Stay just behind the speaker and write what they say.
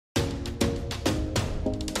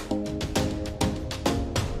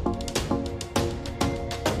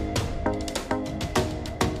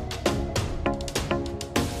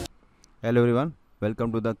Hello everyone, welcome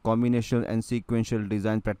to the combinational and sequential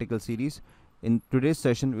design practical series. In today's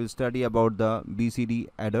session we'll study about the BCD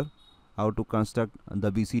adder, how to construct the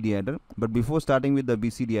BCD adder. But before starting with the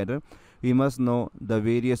BCD adder, we must know the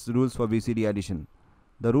various rules for BCD addition.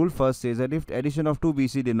 The rule first says that if addition of two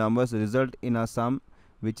BCD numbers result in a sum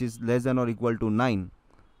which is less than or equal to 9,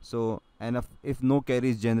 so and if no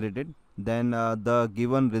carry is generated, then the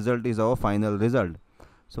given result is our final result.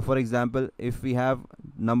 So for example, if we have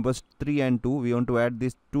numbers 3 and 2, we want to add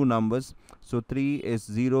these two numbers. So 3 is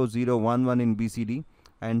 0 0 1 1 in BCD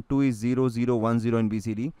and 2 is 0 0 1 0 in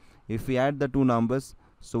BCD. If we add the two numbers,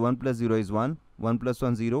 so 1 plus 0 is 1, 1 plus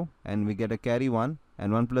 1 0, and we get a carry 1,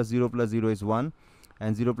 and 1 plus 0 is 1,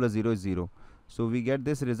 and 0 plus 0 is 0. So we get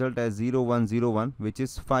this result as 0 1 0 1, which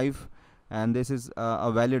is 5, and this is a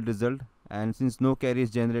valid result. And since no carry is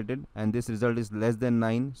generated and this result is less than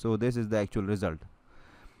 9, so this is the actual result.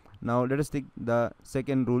 Now let us take the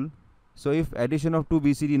second rule. So if addition of two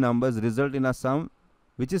BCD numbers result in a sum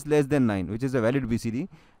which is less than 9, which is a valid BCD,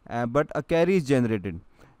 but a carry is generated,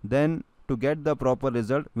 then to get the proper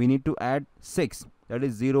result we need to add 6, that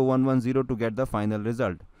is 0 1 1 0, to get the final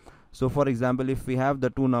result. So for example, if we have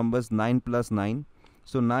the two numbers 9 plus 9,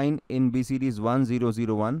 so 9 in BCD is 1 0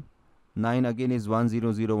 0 1, 9 again is 1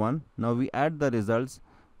 0 0 1. Now we add the results,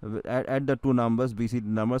 add the two numbers BCD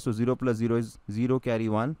numbers. So 0 plus 0 is 0, carry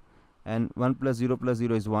 1, and 1 plus 0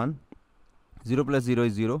 is 1, 0 plus 0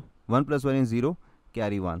 is 0, 1 plus 1 is 0,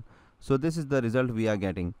 carry 1. So this is the result we are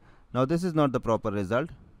getting. Now this is not the proper result.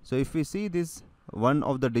 So if we see this, one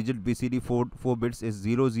of the digit BCD 4 bits is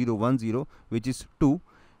 0 0 1 0, which is 2,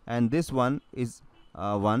 and this one is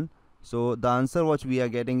 1. So the answer what we are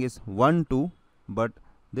getting is 1 2, but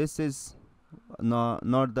this is not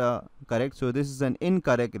the correct, so this is an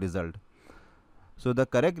incorrect result. So the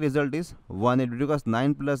correct result is 1 8, because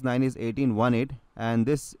 9 plus 9 is 18, 1 8, and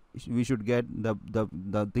this we should get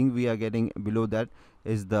the thing we are getting below that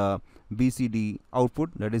is the BCD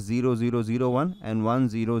output, that is 0 0 0 1 and 1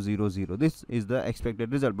 0 0 0. This is the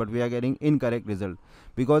expected result, but we are getting incorrect result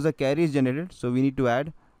because a carry is generated, so we need to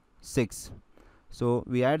add 6. So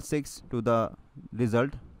we add 6 to the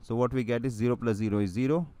result. So what we get is 0 plus 0 is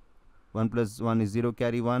 0, 1 plus 1 is 0,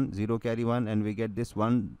 carry 1, 0, carry 1, and we get this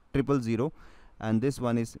 1 0 0 0. And this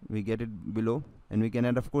one is, we get it below, and we can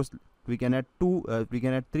add, of course we can add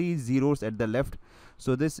 3 zeros at the left.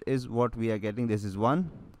 So this is what we are getting. This is 1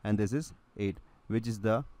 and this is 8, which is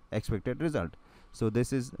the expected result. So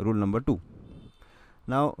this is rule number 2.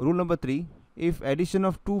 Now rule number 3, if addition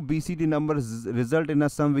of two BCD numbers result in a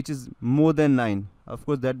sum which is more than 9, of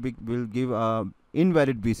course that will give a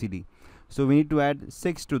invalid BCD. So we need to add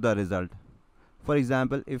 6 to the result. For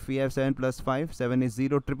example, if we have 7 plus 5, 7 is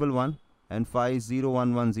 0 1 1, and 5 is 0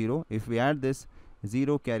 1 1 0. If we add this,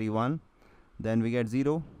 0 carry 1, then we get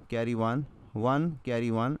 0 carry 1, 1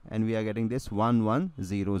 carry 1, and we are getting this 1 1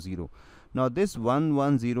 0 0. Now this 1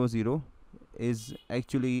 1 0 0 is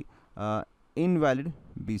actually invalid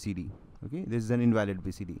BCD. Okay, this is an invalid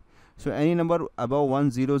BCD. So any number above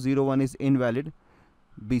 1 0 0 1 is invalid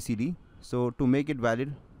BCD. So to make it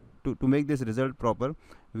valid, to make this result proper,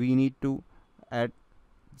 we need to add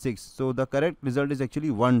 6. So the correct result is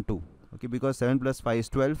actually 1 2. Okay, because 7 plus 5 is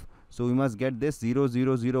 12, so we must get this 0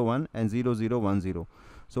 0 0 1 and 0 0 1 0.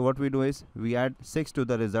 So what we do is we add 6 to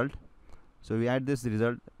the result. So we add this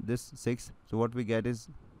result, this 6. So what we get is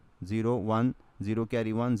 0 1 0,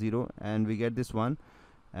 carry 1 0, and we get this 1,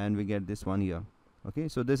 and we get this 1 here. Okay,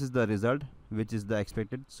 so this is the result which is the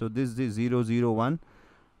expected. So this is 0 0 1,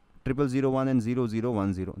 0 0 1, and 0 0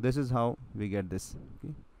 1 0. This is how we get this.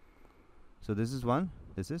 Okay, so this is 1,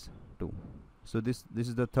 this is 2. So this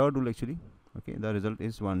is the third rule actually. Okay, the result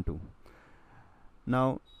is 1 2.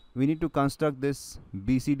 Now we need to construct this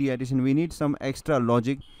BCD addition. We need some extra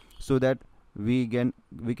logic so that we can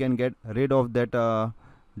get rid of that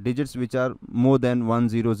digits which are more than 1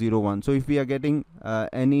 0 0 1. So if we are getting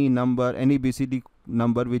any number, any BCD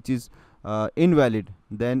number which is invalid,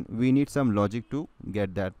 then we need some logic to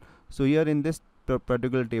get that. So here in this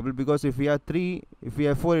particular table, because if we have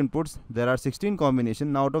 4 inputs, there are 16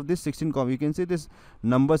 combination. Now out of this 16 you can see this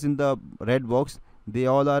numbers in the red box, they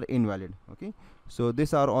all are invalid. Okay, so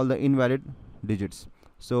these are all the invalid digits.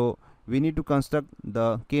 So we need to construct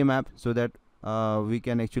the K map so that we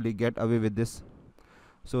can actually get away with this.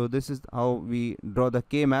 So this is how we draw the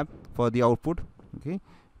K map for the output. Okay,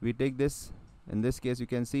 we take this, in this case you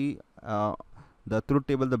can see the truth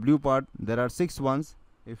table, the blue part, there are 6 ones.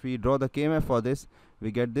 If we draw the K map for this,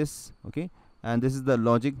 we get this. Okay, and this is the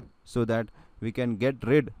logic, so that we can get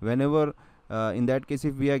rid, whenever in that case,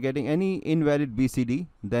 if we are getting any invalid BCD,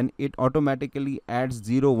 then it automatically adds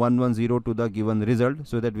 0 1 1 0 to the given result,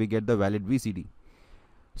 so that we get the valid BCD.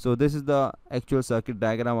 So this is the actual circuit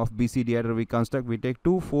diagram of BCD adder we construct. We take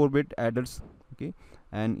two 4-bit adders, okay,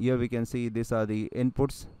 and here we can see these are the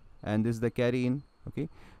inputs and this is the carry in, okay.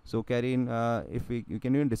 So carry in, if you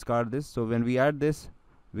can even discard this. So when we add this,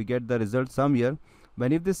 we get the result sum here.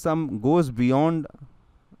 But if this sum goes beyond,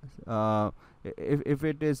 if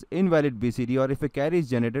it is invalid BCD or if a carry is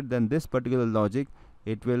generated, then this particular logic,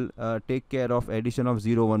 it will take care of addition of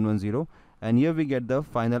 0 1 1 0, and here we get the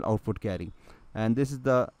final output carry, and this is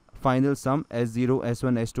the final sum. S0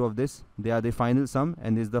 S1 S2 of this, they are the final sum,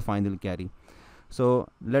 and this is the final carry. So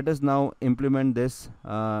let us now implement this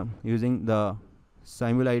using the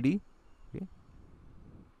SimulIDE. Okay.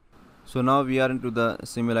 So now we are into the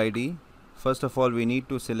SimulIDE. First of all, we need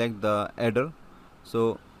to select the adder.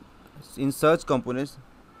 So in search components,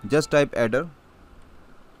 just type adder,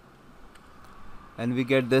 and we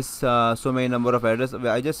get this so many number of adders.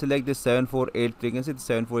 I just select this 7483. You can see the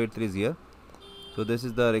 7483 is here. So this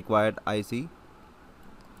is the required IC.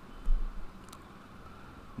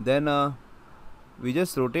 Then we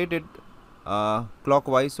just rotate it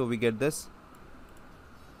clockwise, so we get this,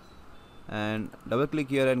 and double click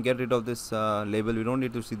here and get rid of this label. We don't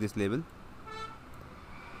need to see this label.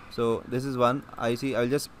 So this is one IC. I'll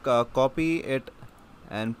just copy it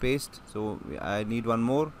and paste. So I need one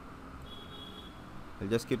more. I'll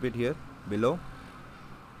just keep it here below.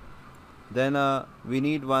 Then we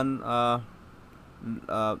need one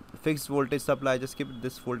fixed voltage supply. Just keep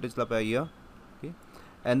this voltage supply here, okay.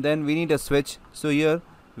 And then we need a switch. So here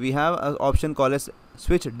we have an option called as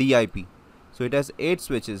switch DIP. So it has 8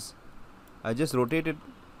 switches. I just rotate it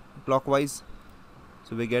clockwise,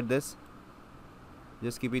 so we get this.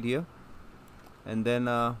 Just keep it here, and then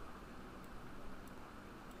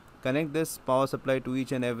connect this power supply to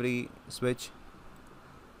each and every switch.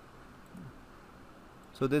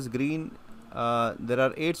 So this green, there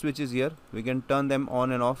are 8 switches here. We can turn them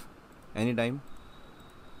on and off anytime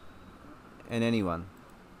and anyone.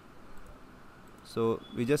 So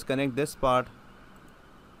we just connect this part,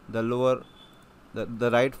 the lower, the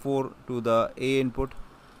right 4 to the A input,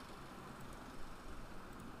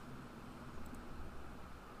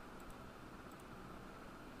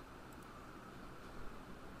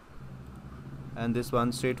 and this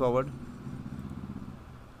one straightforward.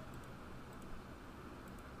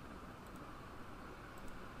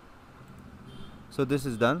 So this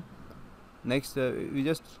is done. Next we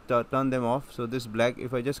just turn them off. So this black,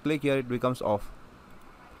 if I just click here, it becomes off.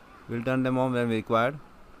 We'll turn them on when required.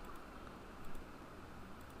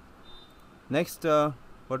 Next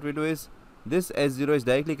what we do is, this S0 is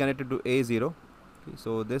directly connected to A0, okay,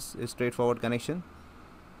 so this is straightforward connection.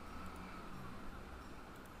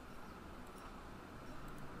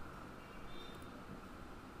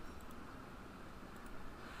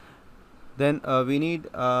 Then we need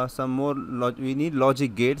some more we need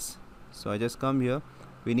logic gates. So I just come here.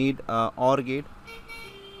 We need OR gate.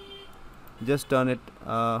 Just turn it,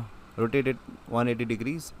 rotate it 180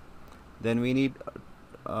 degrees. Then we need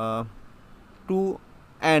 2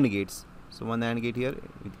 AND gates. So one AND gate here.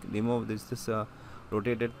 We remove this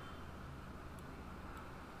rotated.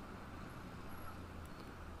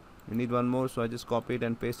 We need one more, so I just copy it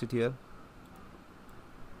and paste it here.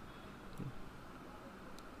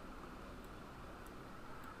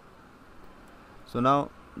 So now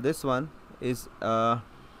this one is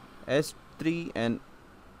S3 and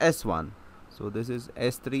S1. So this is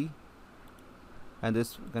S3, and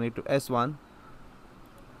this connect to S1,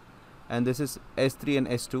 and this is S3 and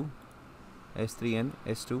S2, S3 and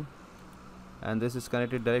S2, and this is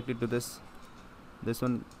connected directly to this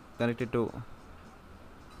one connected to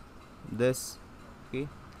this, okay.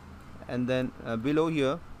 And then below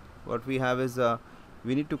here what we have is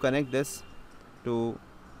we need to connect this to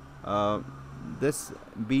this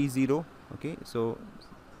B0, okay. So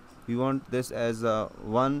we want this as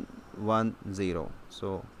 1 1 0,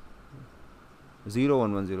 so 0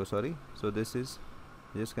 1 1 0, sorry. So this is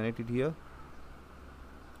just connected here,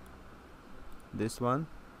 this one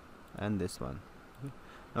and this one, okay.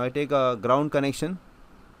 Now I take a ground connection.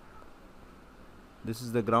 This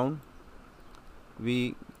is the ground.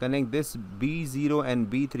 We connect this B0 and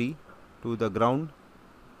B3 to the ground.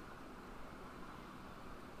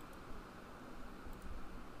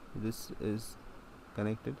 This is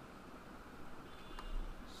connected.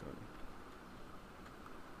 Sorry.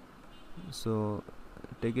 So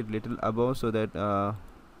take it little above so that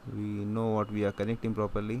we know what we are connecting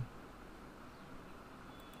properly,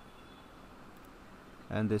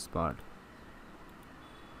 and this part,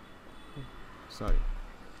 sorry.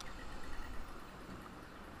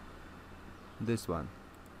 this one.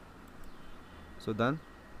 So done.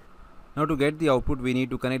 Now to get the output we need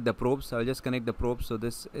to connect the probes. I'll just connect the probes. So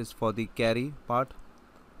this is for the carry part,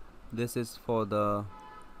 this is for the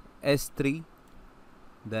S3,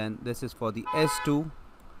 then this is for the S2,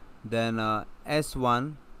 then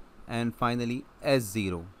S1, and finally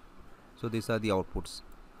S0. So these are the outputs.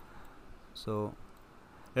 So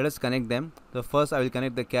let us connect them. So first I will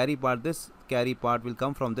connect the carry part. This carry part will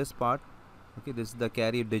come from this part. Okay, this is the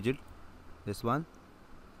carry digit. This one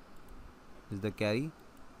is the carry.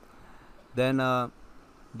 Then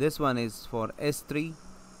this one is for S3.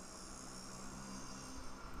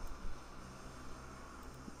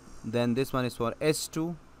 Then this one is for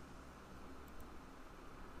S2.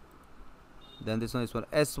 Then this one is for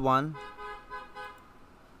S1.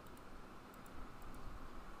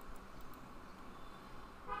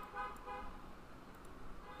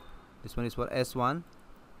 This one is for S1,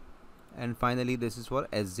 and finally this is for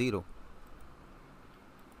S0.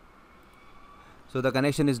 So the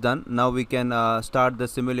connection is done. Now we can start the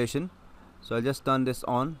simulation. So I'll just turn this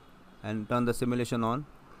on and turn the simulation on.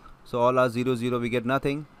 So all are 0 0, we get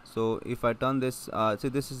nothing. So if I turn this, see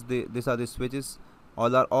these are the switches,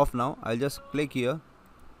 all are off now. I'll just click here.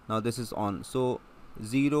 Now this is on. So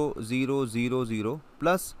 0 0 0 0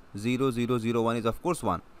 plus 0 0 0 1 is of course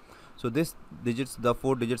 1. So this digits, the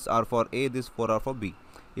 4 digits are for A, this 4 are for B.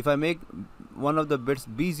 If I make one of the bits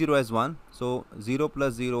B0 as 1, so 0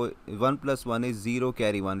 plus 0, 1 plus 1 is 0,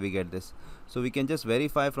 carry 1, we get this. So we can just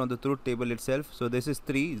verify from the truth table itself. So this is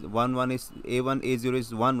 3, 1 1 is A1, A0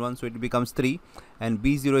 is 1 1, so it becomes 3, and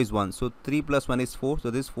B0 is 1. So 3 plus 1 is 4, so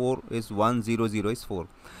this 4 is 1, 0 0 is 4.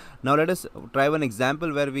 Now let us try one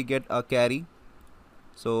example where we get a carry.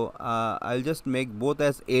 So I'll just make both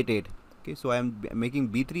as 8 8. Okay, so I am making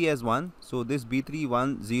B3 as 1, so this B3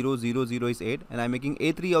 1 0 0 0 is 8, and I am making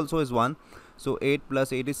A3 also is 1, so 8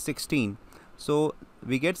 plus 8 is 16. So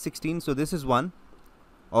we get 16, so this is 1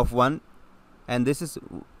 of 1, and this is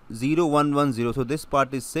 0 1 1 0, so this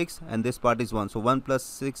part is 6 and this part is 1, so 1 plus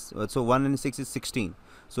 6, so 1 and 6 is 16,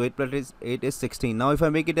 so 8 plus 8 is 16. Now if I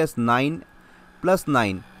make it as 9 plus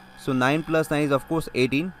 9, so 9 plus 9 is of course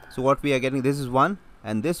 18, so what we are getting, this is 1,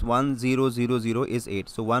 and this 1 0 0 0 is 8,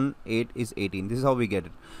 so 1 8 is 18. This is how we get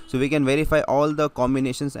it. So we can verify all the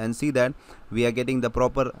combinations and see that we are getting the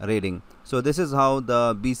proper rating. So this is how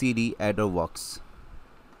the BCD adder works.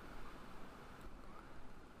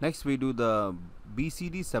 Next we do the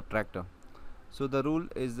BCD subtractor. So the rule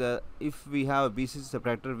is that if we have a BCD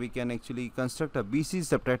subtractor, we can actually construct a BCD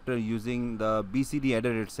subtractor using the BCD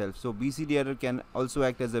adder itself. So BCD adder can also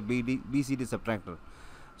act as a BCD subtractor.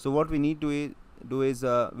 So what we need to do is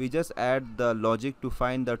we just add the logic to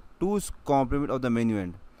find the 2's complement of the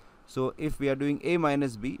minuend. So if we are doing A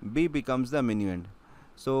minus B, B becomes the minuend.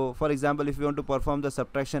 So for example, if we want to perform the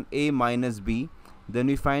subtraction A minus B, then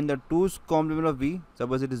we find the 2's complement of B,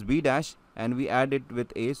 suppose it is B dash, and we add it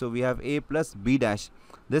with A, so we have A plus B dash.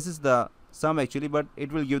 This is the sum actually, but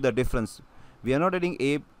it will give the difference. We are not adding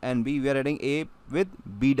A and B, we are adding A with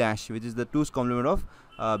B dash, which is the 2's complement of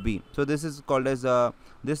B. So this is called as the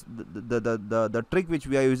trick which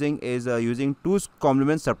we are using is using 2's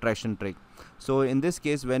complement subtraction trick. So in this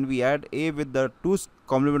case, when we add A with the 2's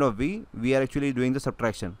complement of B, we are actually doing the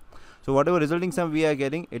subtraction. So whatever resulting sum we are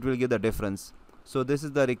getting, it will give the difference. So this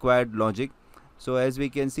is the required logic. So as we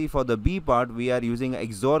can see, for the B part, we are using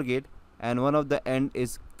XOR gate, and one of the end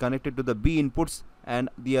is connected to the B inputs and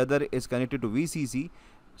the other is connected to VCC.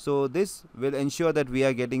 So this will ensure that we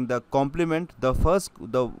are getting the complement, the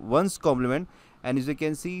 1's complement, and as you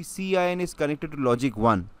can see, CIN is connected to logic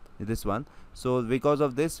 1, this one. So because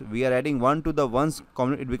of this, we are adding 1 to the 1's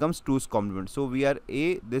complement, it becomes 2's complement. So we are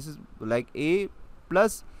A, this is like A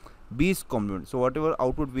plus B's complement. So whatever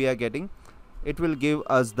output we are getting, it will give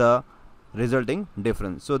us the resulting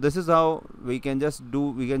difference. So this is how we can just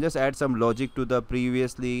add some logic to the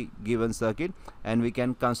previously given circuit, and we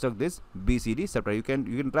can construct this BCD subtractor.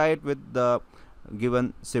 You can try it with the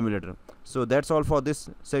given simulator. So that's all for this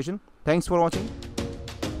session. Thanks for watching.